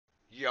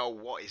Yo,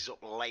 what is up,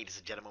 ladies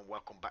and gentlemen?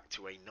 Welcome back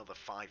to another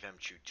Fivem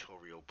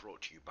tutorial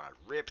brought to you by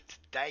Rib.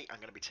 Today I'm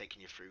going to be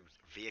taking you through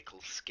vehicle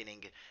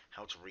skinning,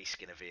 how to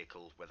reskin a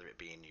vehicle, whether it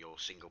be in your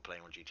single player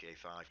on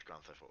GTA5,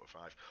 Grand Theft Auto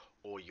 5,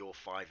 or your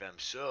Fivem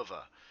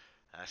server.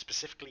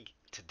 Specifically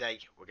today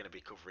we're going to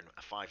be covering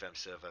a Fivem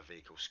server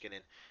vehicle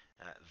skinning.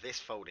 This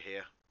folder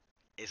here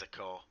is a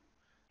car.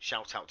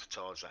 Shout out to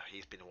Tarza,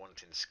 he's been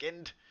wanting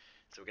skinned.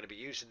 So we're going to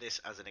be using this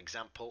as an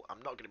example. I'm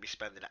not going to be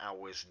spending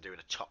hours and doing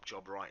a top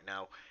job right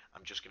now.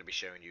 I'm just going to be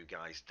showing you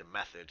guys the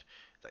method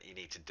that you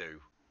need to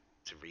do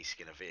to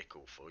reskin a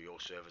vehicle for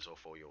your servers or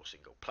for your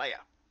single player.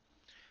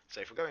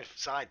 So if we go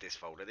inside this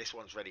folder, this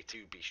one's ready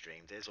to be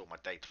streamed. There's all my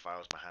data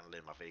files, my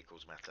handling, my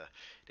vehicles matter.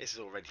 This is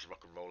all ready to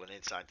rock and roll, and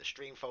inside the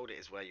stream folder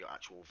is where your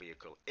actual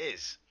vehicle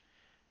is.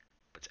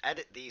 But to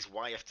edit these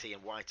YFT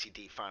and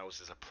YTD files,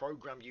 there's a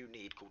program you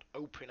need called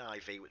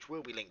OpenIV, which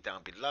will be linked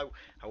down below.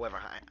 However,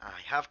 I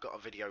have got a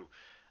video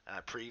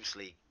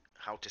previously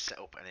how to set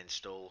up and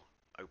install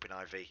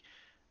OpenIV,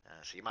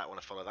 so you might want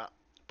to follow that.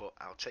 But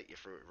I'll take you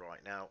through it right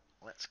now.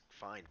 Let's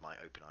find my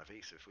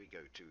OpenIV. So if we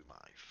go to my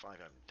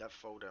Fivem dev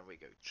folder and we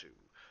go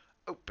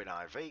to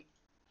OpenIV,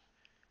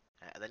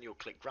 and then you'll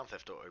click Grand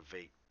Theft Auto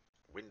V,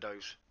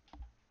 Windows.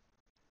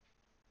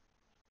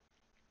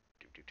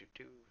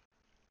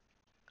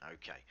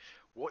 Okay,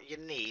 what you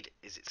need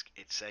is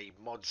it's a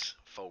mods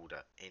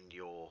folder in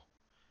your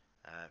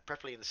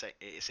preferably in the same.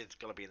 It's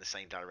got to be in the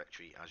same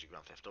directory as your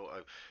Grand Theft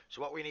Auto.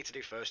 So what we need to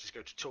do first is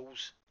go to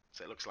Tools.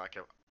 So it looks like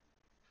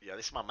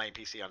this is my main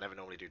PC. I never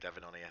normally do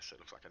Devon on here, so it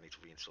looks like I need to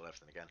reinstall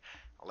everything again.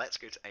 Let's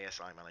go to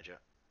ASI Manager.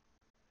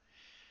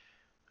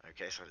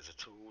 Okay, so there's a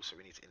tool, so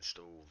we need to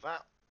install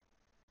that.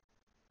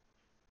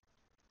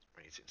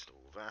 We need to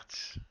install that.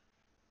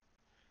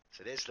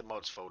 So there's the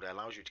mods folder. It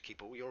allows you to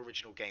keep all your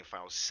original game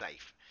files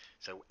safe.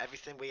 So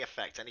everything we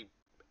affect,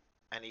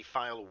 any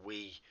file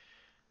we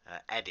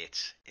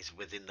edit is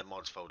within the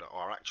mods folder.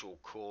 Our actual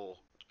core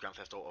Grand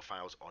Theft Auto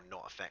files are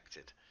not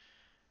affected.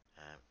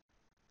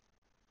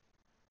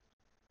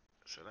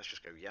 So let's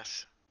just go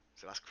yes.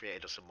 So that's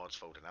created us a mods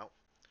folder now.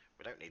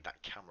 We don't need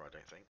that camera, I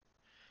don't think.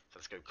 So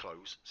let's go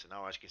close. So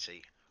now, as you can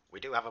see, we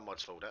do have a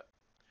mods folder.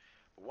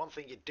 But one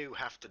thing you do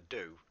have to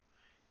do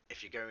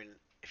if you're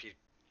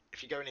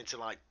going into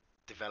like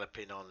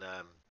developing on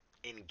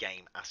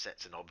in-game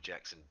assets and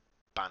objects and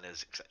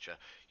banners, etc.,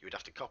 you would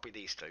have to copy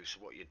these two.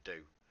 So what you'd do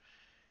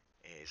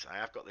is, I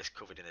have got this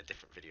covered in a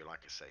different video,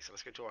 like I say. So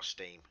let's go to our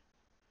Steam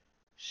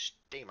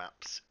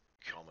apps,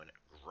 common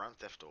Grand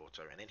Theft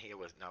Auto, and in here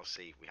we'll now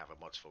see we have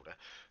a mods folder.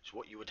 So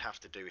what you would have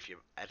to do if you're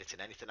editing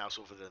anything else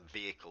other than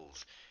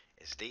vehicles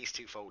is these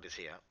two folders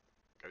here.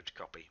 Go to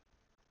copy,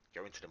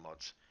 go into the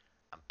mods,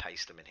 and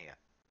paste them in here.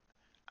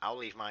 I'll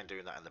leave mine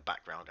doing that in the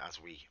background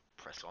as we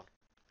press on.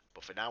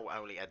 But for now, we're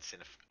only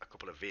editing a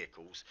couple of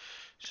vehicles.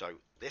 So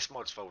this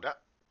mods folder,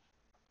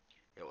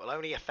 it will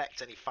only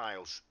affect any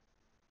files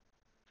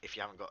if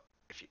you haven't got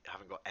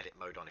edit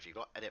mode on. If you've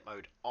got edit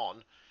mode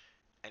on,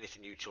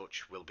 anything you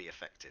touch will be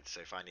affected.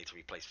 So if I need to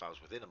replace files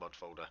within a mod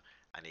folder,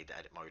 I need the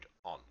edit mode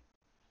on.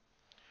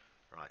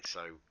 Right,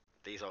 so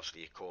these are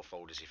obviously your core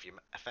folders. If you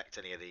affect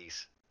any of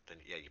these, then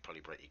yeah, you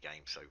probably break your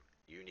game. So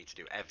you need to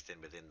do everything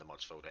within the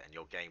mods folder, and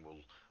your game will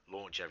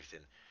launch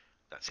everything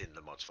that's in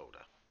the mods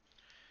folder.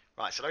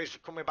 Right, so those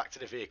coming back to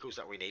the vehicles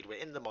that we need, we're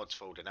in the mods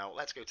folder now.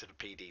 Let's go to the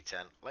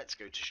PD10, let's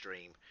go to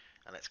stream,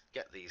 and let's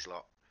get these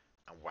lot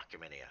and whack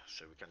them in here.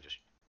 So we can just,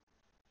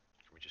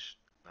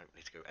 no,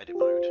 need to go edit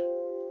mode.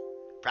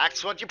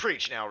 Practice what you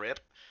preach now, Rip.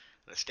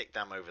 Let's stick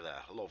them over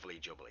there. Lovely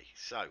jubbly.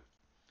 So,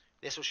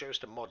 this will show us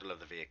the model of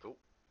the vehicle.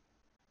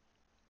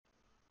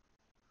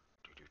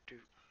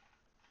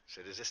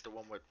 So, is this the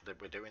one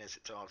that we're doing? Is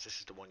it Tards? This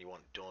is the one you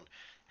want done.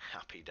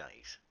 Happy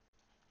days.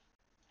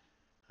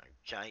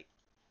 Okay.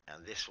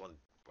 And this one,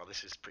 well,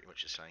 this is pretty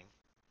much the same.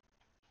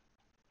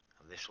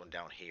 And this one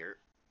down here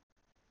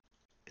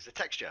is the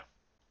texture.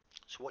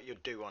 So what you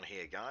do on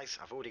here, guys,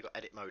 I've already got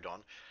edit mode on.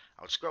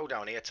 I would scroll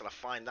down here till I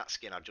find that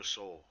skin I just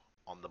saw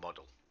on the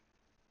model.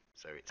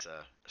 So it's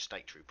a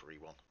State Trooper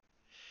E1.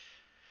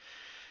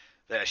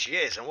 There she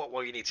is. And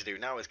what you need to do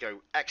now is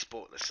go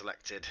export the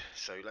selected.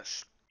 So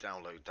let's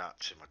download that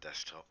to my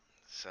desktop.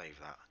 Save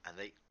that.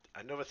 And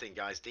another thing,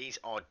 guys, these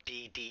are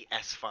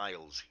DDS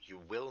files. You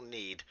will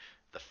need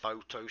the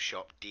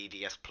Photoshop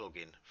DDS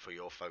plugin for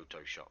your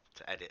Photoshop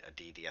to edit a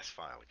DDS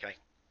file, okay?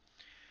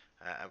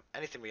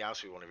 Anything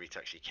else we want to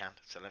retext, you can.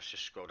 So let's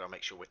just scroll down,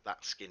 make sure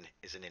that skin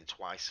isn't in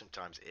twice.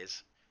 Sometimes it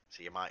is.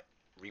 So you might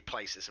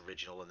replace this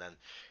original and then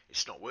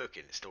it's not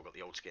working. It's still got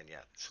the old skin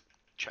yet. So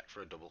check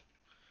for a double.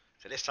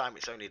 So this time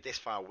it's only this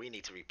file we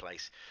need to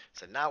replace.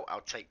 So now I'll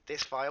take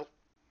this file,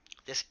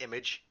 this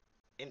image,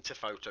 into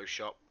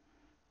Photoshop,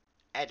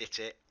 edit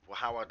it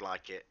how I'd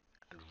like it,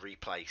 and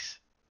replace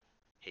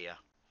here.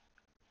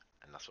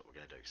 And that's what we're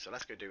going to do. So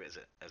let's go do it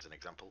as an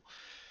example.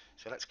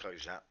 So let's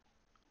close that.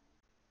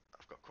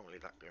 I've got currently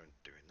that doing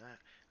that.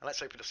 And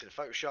let's open this in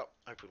Photoshop.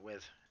 Open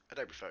with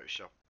Adobe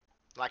Photoshop.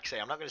 Like I say,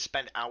 I'm not going to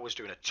spend hours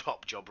doing a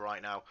top job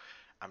right now.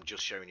 I'm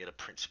just showing you the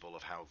principle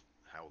of how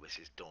this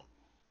is done.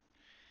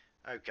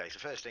 Okay, so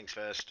first things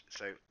first.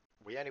 So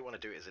we only want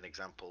to do it as an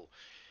example.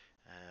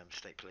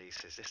 State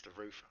police, is this the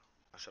roof?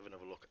 Let's have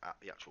another look at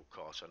the actual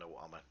car so I know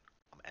what I'm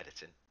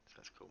editing. So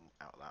let's come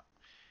out of that.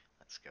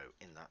 Let's go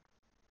in that.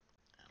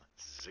 And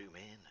let's zoom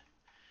in.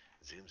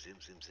 Zoom, zoom,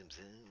 zoom, zoom,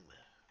 zoom.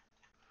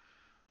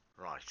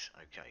 Right,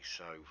 okay,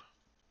 so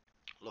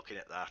looking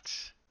at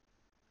that,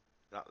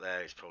 that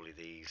there is probably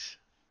these.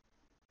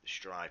 The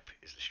stripe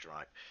is the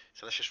stripe.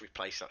 So let's just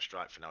replace that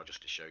stripe for now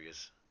just to show you.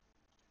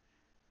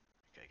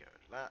 Okay, go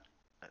to that.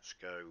 Let's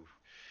go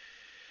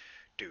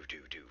do.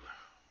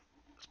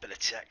 Let's bit of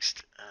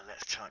text and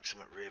let's type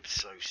some at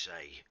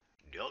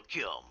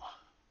ribsosay.com.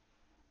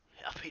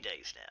 Happy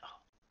days now.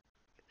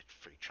 Get the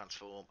free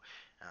transform.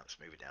 And let's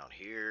move it down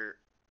here.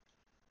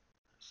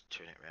 Let's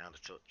turn it around a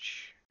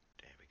touch.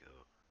 There we go.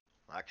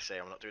 Like I say,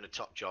 I'm not doing a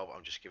top job.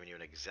 I'm just giving you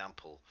an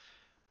example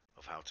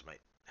of how to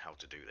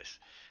do this.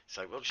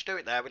 So we'll just do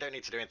it there. We don't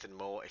need to do anything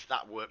more. If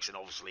that works, then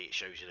obviously it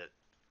shows you that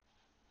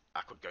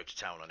I could go to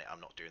town on it.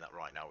 I'm not doing that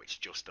right now. It's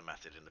just the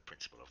method and the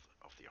principle of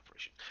the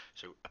operation.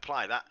 So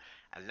apply that,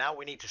 and now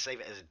we need to save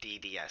it as a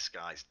DDS,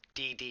 guys.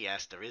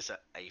 DDS. There is a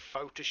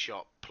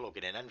Photoshop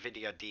plugin, an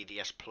NVIDIA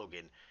DDS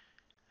plugin.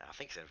 I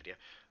think it's NVIDIA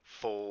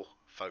for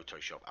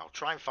Photoshop. I'll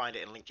try and find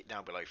it and link it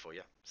down below for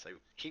you. So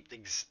keep the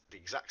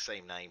exact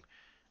same name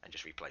and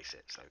just replace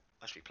it. So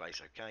let's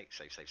replace. Okay.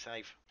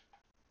 Save.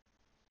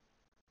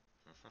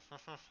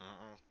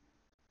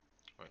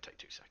 Won't take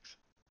 2 seconds.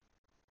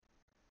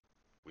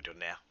 We're done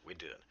now. We're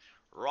done.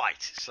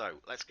 Right,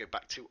 so let's go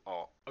back to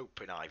our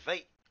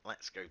OpenIV.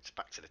 Let's go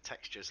back to the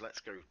textures. Let's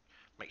go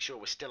make sure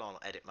we're still on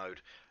edit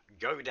mode.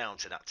 Go down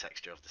to that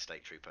texture of the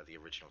State Trooper, the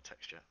original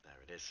texture.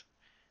 There it is.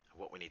 And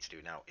what we need to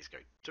do now is go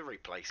to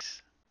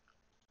replace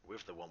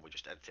with the one we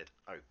just edited.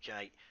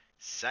 Okay,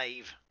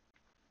 save.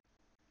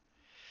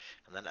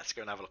 And then let's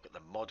go and have a look at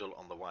the model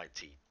on the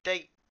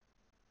YTD.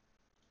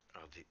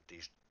 Oh,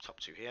 these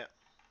top two here.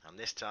 And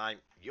this time,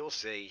 you'll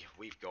see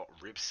we've got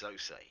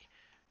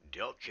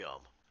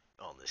ribsosay.com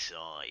on the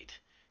side.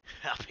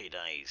 Happy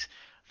days.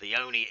 The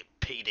only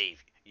PD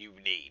you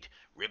need,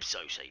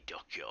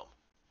 ribsosay.com.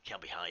 Can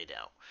be hired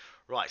out.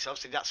 Right, so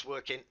obviously that's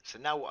working. So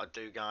now what I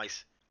do,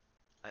 guys,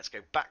 let's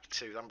go back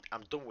to,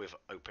 I'm done with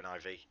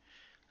OpenIV.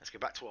 Let's go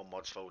back to our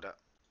mods folder.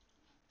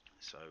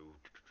 So,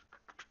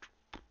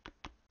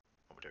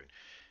 what we're doing,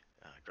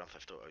 Grand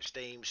Theft Auto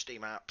Steam,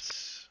 Steam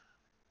Apps,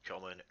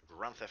 Common,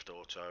 Grand Theft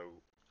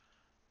Auto,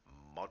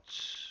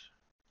 Mods.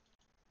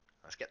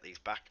 Let's get these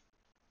back.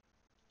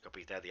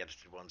 Copy there, the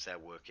edited ones, they're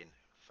working.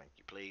 Thank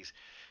you, please.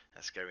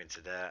 Let's go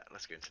into there.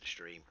 Let's go into the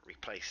stream.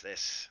 Replace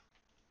this.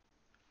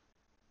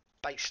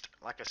 Based,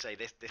 like I say,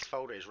 this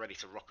folder is ready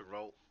to rock and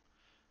roll.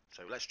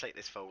 So let's take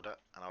this folder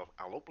and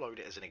I'll upload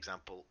it as an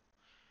example.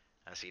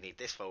 And so you need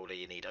this folder,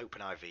 you need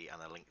OpenIV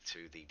and a link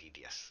to the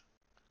DDS.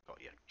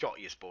 Got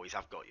yous, boys.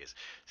 I've got yous.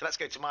 So let's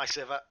go to my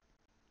server.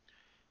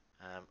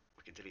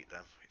 We can delete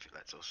them if it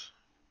lets us.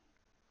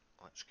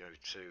 Let's go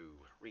to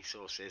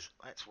resources.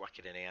 Let's whack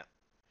it in here.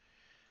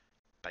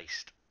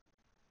 Based.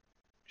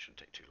 Shouldn't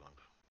take too long.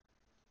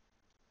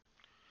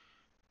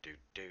 Do.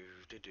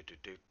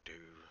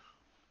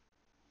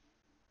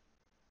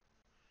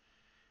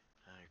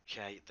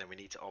 Okay, then we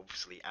need to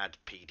obviously add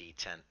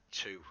PD10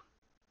 to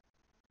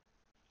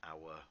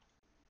our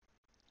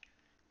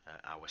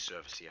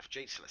server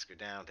CFG. So let's go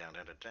down.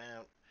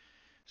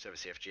 Server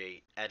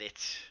CFG,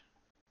 edit.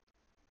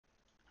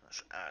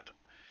 Let's add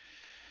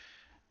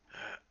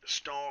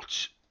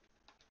start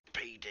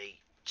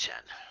PD10.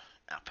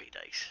 Happy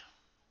days.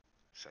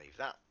 Save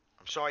that.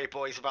 I'm sorry,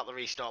 boys, about the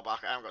restart,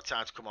 but I haven't got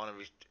time to come on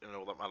and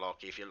all that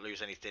malarkey. If you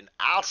lose anything,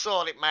 I'll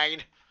sort it,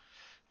 man.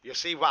 You'll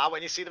see why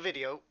when you see the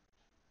video.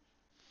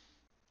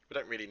 We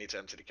don't really need to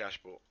empty the cache,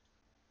 but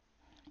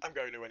I'm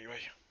going to anyway.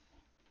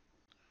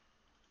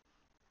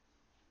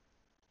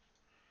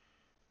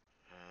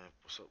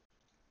 What's up?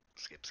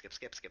 Skip. I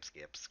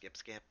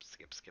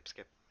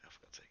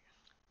forgot to.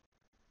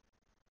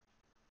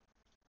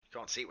 You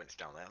can't see it when it's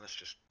down there. Let's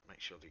just make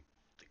sure the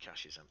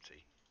cache is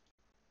empty.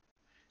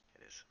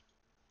 It is.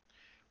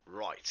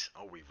 Right,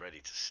 are we ready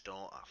to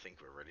start? I think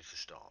we're ready to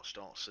start.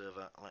 Start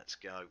server, let's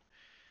go.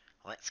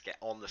 Let's get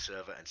on the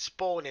server and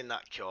spawn in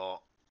that car,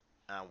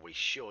 and we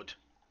should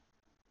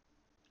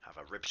have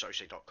a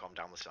ribsosay.com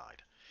down the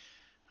side.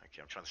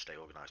 Okay, I'm trying to stay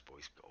organised,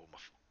 boys. Got all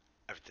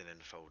everything in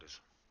the folders.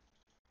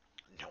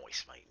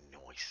 Nice, mate,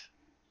 nice.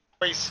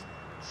 Boys,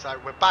 so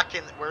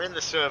we're in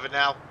the server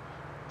now.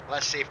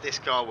 Let's see if this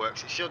car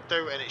works. It should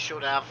do, and it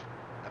should have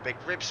a big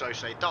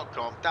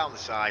ribsosay.com down the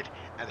side,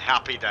 and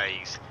happy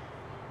days.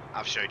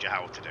 I've showed you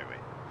how to do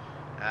it.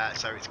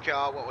 So it's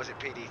car, what was it,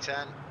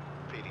 PD10?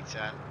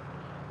 PD10.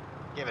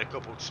 Give it a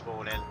couple to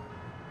spawn in.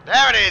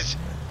 There it is!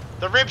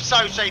 The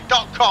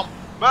ribsosay.com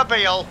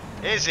mobile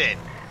is in.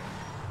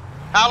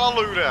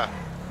 Hallelujah!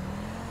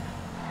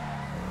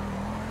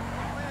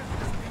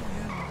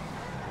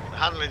 The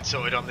handling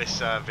sorted on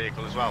this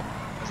vehicle as well.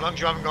 As long as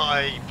you haven't got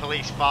a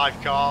police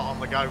 5 car on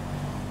the go,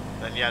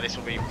 then yeah, this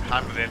will be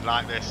handling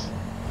like this.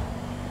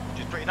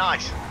 Which is pretty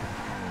nice.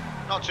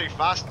 Not too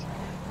fast.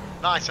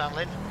 Nice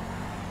handling.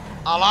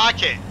 I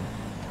like it.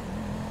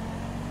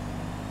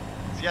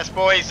 Yes,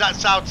 boys,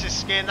 that's how to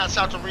skin, that's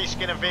how to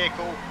reskin a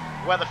vehicle,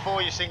 whether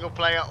for your single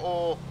player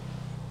or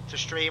to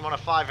stream on a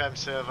 5M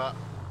server.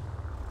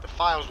 The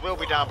files will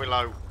be down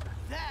below.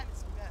 That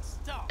is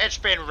messed up. It's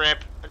been Rib.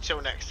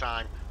 Until next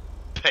time,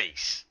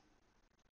 peace.